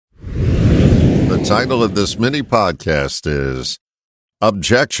title of this mini podcast is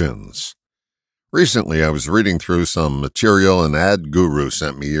Objections. Recently, I was reading through some material an ad guru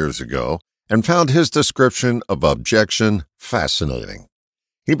sent me years ago and found his description of objection fascinating.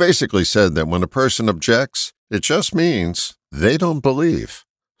 He basically said that when a person objects, it just means they don't believe.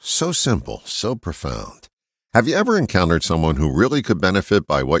 So simple, so profound. Have you ever encountered someone who really could benefit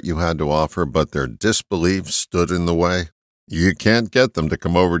by what you had to offer, but their disbelief stood in the way? You can't get them to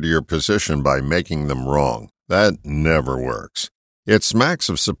come over to your position by making them wrong. That never works. It smacks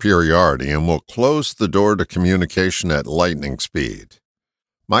of superiority and will close the door to communication at lightning speed.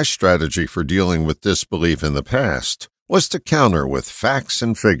 My strategy for dealing with disbelief in the past was to counter with facts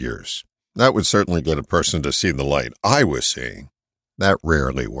and figures. That would certainly get a person to see the light I was seeing. That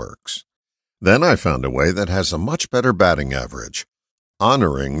rarely works. Then I found a way that has a much better batting average,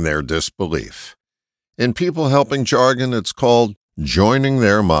 honoring their disbelief. In people helping jargon, it's called joining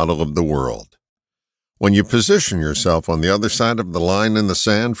their model of the world. When you position yourself on the other side of the line in the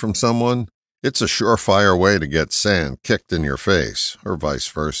sand from someone, it's a surefire way to get sand kicked in your face, or vice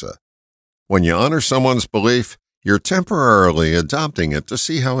versa. When you honor someone's belief, you're temporarily adopting it to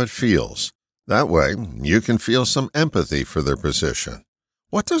see how it feels. That way, you can feel some empathy for their position.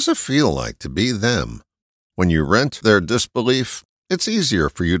 What does it feel like to be them? When you rent their disbelief, it's easier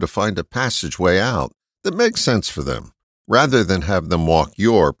for you to find a passageway out that makes sense for them, rather than have them walk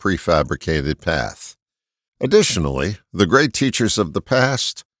your prefabricated path. Additionally, the great teachers of the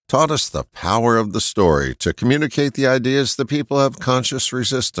past taught us the power of the story to communicate the ideas that people have conscious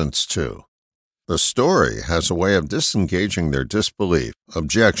resistance to. The story has a way of disengaging their disbelief,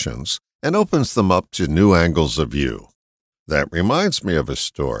 objections, and opens them up to new angles of view. That reminds me of a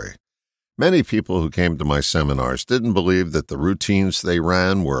story. Many people who came to my seminars didn't believe that the routines they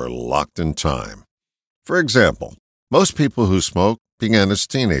ran were locked in time. For example, most people who smoke began as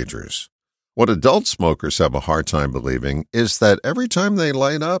teenagers. What adult smokers have a hard time believing is that every time they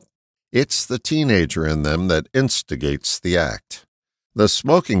light up, it's the teenager in them that instigates the act. The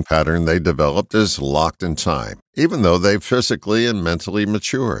smoking pattern they developed is locked in time, even though they've physically and mentally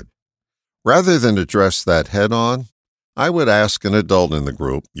matured. Rather than address that head-on, I would ask an adult in the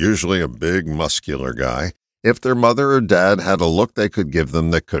group, usually a big, muscular guy, if their mother or dad had a look they could give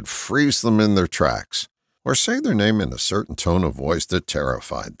them that could freeze them in their tracks, or say their name in a certain tone of voice that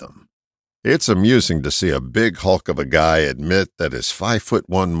terrified them. It's amusing to see a big hulk of a guy admit that his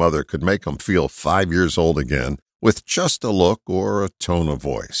 5'1" mother could make him feel 5 years old again with just a look or a tone of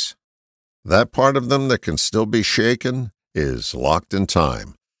voice. That part of them that can still be shaken is locked in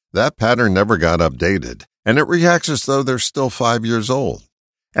time. That pattern never got updated, and it reacts as though they're still 5 years old.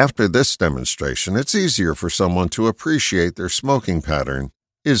 After this demonstration, it's easier for someone to appreciate their smoking pattern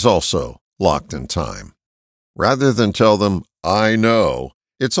is also locked in time. Rather than tell them, I know,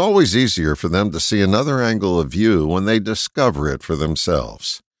 it's always easier for them to see another angle of view when they discover it for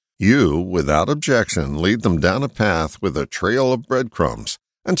themselves. You, without objection, lead them down a path with a trail of breadcrumbs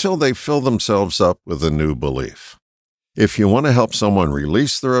until they fill themselves up with a new belief. If you want to help someone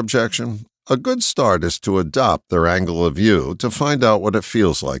release their objection, a good start is to adopt their angle of view to find out what it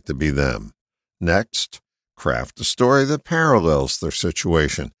feels like to be them. Next, craft a story that parallels their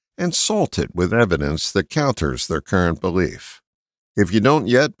situation and salt it with evidence that counters their current belief. If you don't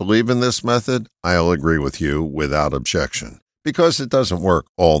yet believe in this method, I'll agree with you without objection, because it doesn't work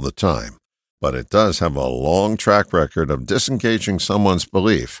all the time, but it does have a long track record of disengaging someone's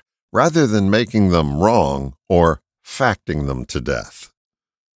belief rather than making them wrong or facting them to death.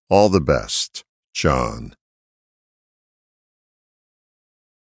 All the best, John.